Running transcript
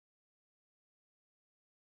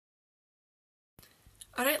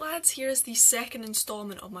Alright lads, here is the second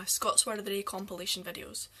instalment of my Scots Word of the Day compilation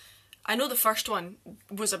videos. I know the first one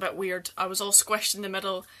was a bit weird. I was all squished in the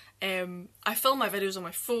middle. I film my videos on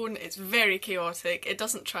my phone, it's very chaotic, it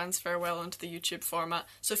doesn't transfer well onto the YouTube format,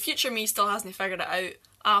 so future me still hasn't figured it out.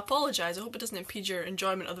 I apologise, I hope it doesn't impede your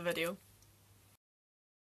enjoyment of the video.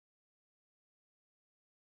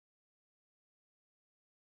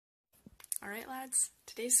 Alright lads,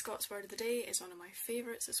 today's Scots Word of the Day is one of my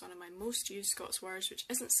favourites, it's one of my most used Scots words, which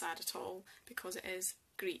isn't sad at all, because it is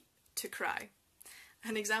greet, to cry.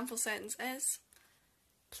 An example sentence is,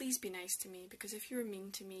 please be nice to me, because if you're mean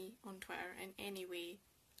to me on Twitter in any way,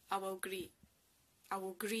 I will greet. I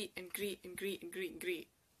will greet and greet and greet and greet and greet.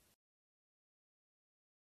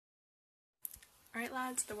 Alright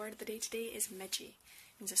lads, the word of the day today is Midge. It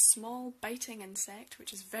means a small biting insect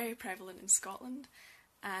which is very prevalent in Scotland,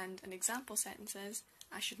 and an example sentence is,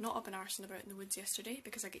 I should not have been arsing about in the woods yesterday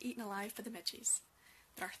because I got eaten alive by the midges.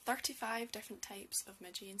 There are 35 different types of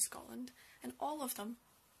midge in Scotland, and all of them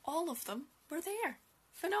were there.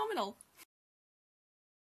 Phenomenal!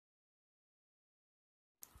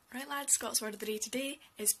 Right lads, Scots word of the day today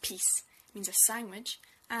is piece. It means a sandwich,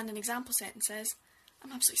 and an example sentence is,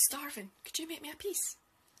 I'm absolutely starving, could you make me a piece?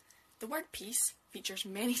 The word piece features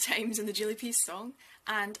many times in the Julie Peace song,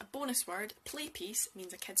 and a bonus word, play piece,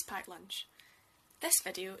 means a kid's packed lunch. This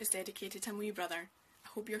video is dedicated to my wee brother. I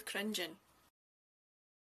hope you're cringing.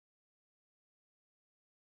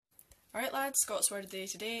 Alright lads, Scots word of the day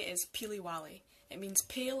today is Peely-wally. It means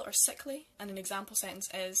pale or sickly, and an example sentence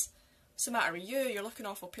is, what's the matter with you? You're looking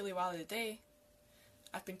awful Peely-wally today.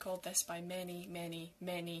 I've been called this by many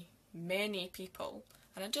people,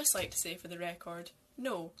 and I'd just like to say for the record,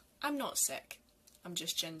 no, I'm not sick, I'm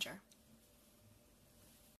just ginger.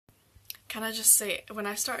 Can I just say, when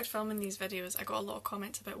I started filming these videos I got a lot of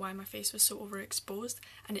comments about why my face was so overexposed,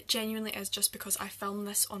 and it genuinely is just because I filmed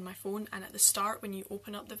this on my phone, and at the start when you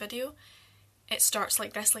open up the video it starts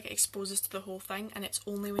like this, like it exposes to the whole thing, and it's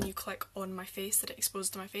only when you click on my face that it exposes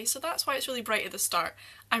to my face, so that's why it's really bright at the start.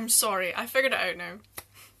 I'm sorry, I figured it out now.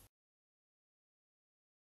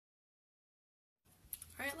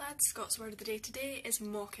 Alright lads, Scots word of the day today is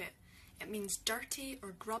Mawkit. It means dirty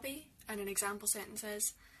or grubby, and an example sentence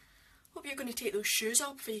is, hope you're going to take those shoes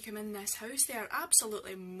off before you come in this house, they are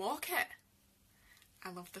absolutely Mawkit.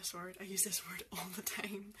 I love this word, I use this word all the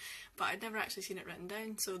time, but I'd never actually seen it written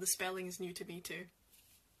down, so the spelling is new to me too.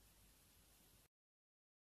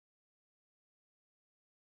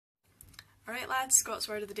 Alright lads, Scots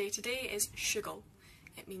word of the day today is shooggle.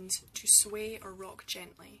 It means to sway or rock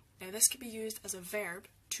gently. Now this could be used as a verb,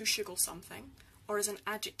 to shooggle something, or as an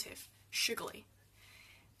adjective, shoogly.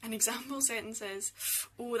 An example sentence is,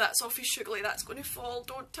 oh that's awfully shoogly, that's going to fall,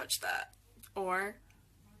 don't touch that. Or,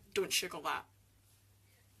 don't shooggle that.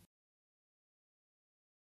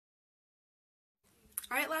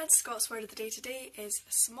 Alright lads, Scots word of the day today is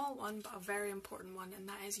a small one but a very important one, and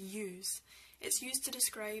that is use. It's used to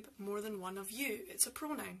describe more than one of you, it's a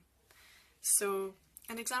pronoun. So,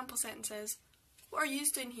 an example sentence is, what are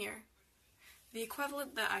yous doing here? The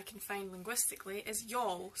equivalent that I can find linguistically is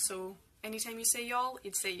y'all, so anytime you say y'all,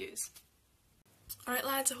 you'd say yous. Alright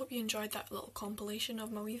lads, I hope you enjoyed that little compilation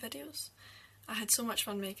of my wee videos. I had so much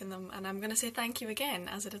fun making them, and I'm going to say thank you again,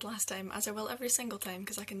 as I did last time, as I will every single time,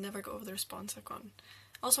 because I can never get over the response I've gotten.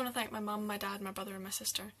 I also want to thank my mum, my dad, my brother and my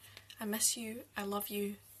sister. I miss you, I love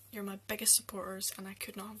you, you're my biggest supporters, and I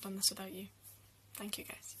could not have done this without you. Thank you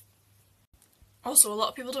guys. Also, a lot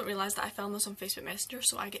of people don't realise that I film this on Facebook Messenger,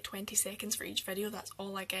 so I get 20 seconds for each video, that's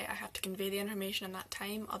all I get. I have to convey the information in that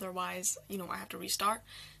time, otherwise, you know, I have to restart.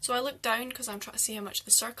 So I look down because I'm trying to see how much of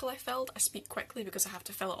the circle I filled, I speak quickly because I have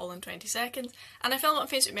to fill it all in 20 seconds, and I film it on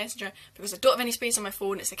Facebook Messenger because I don't have any space on my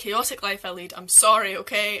phone, it's a chaotic life I lead, I'm sorry,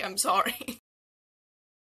 okay, I'm sorry.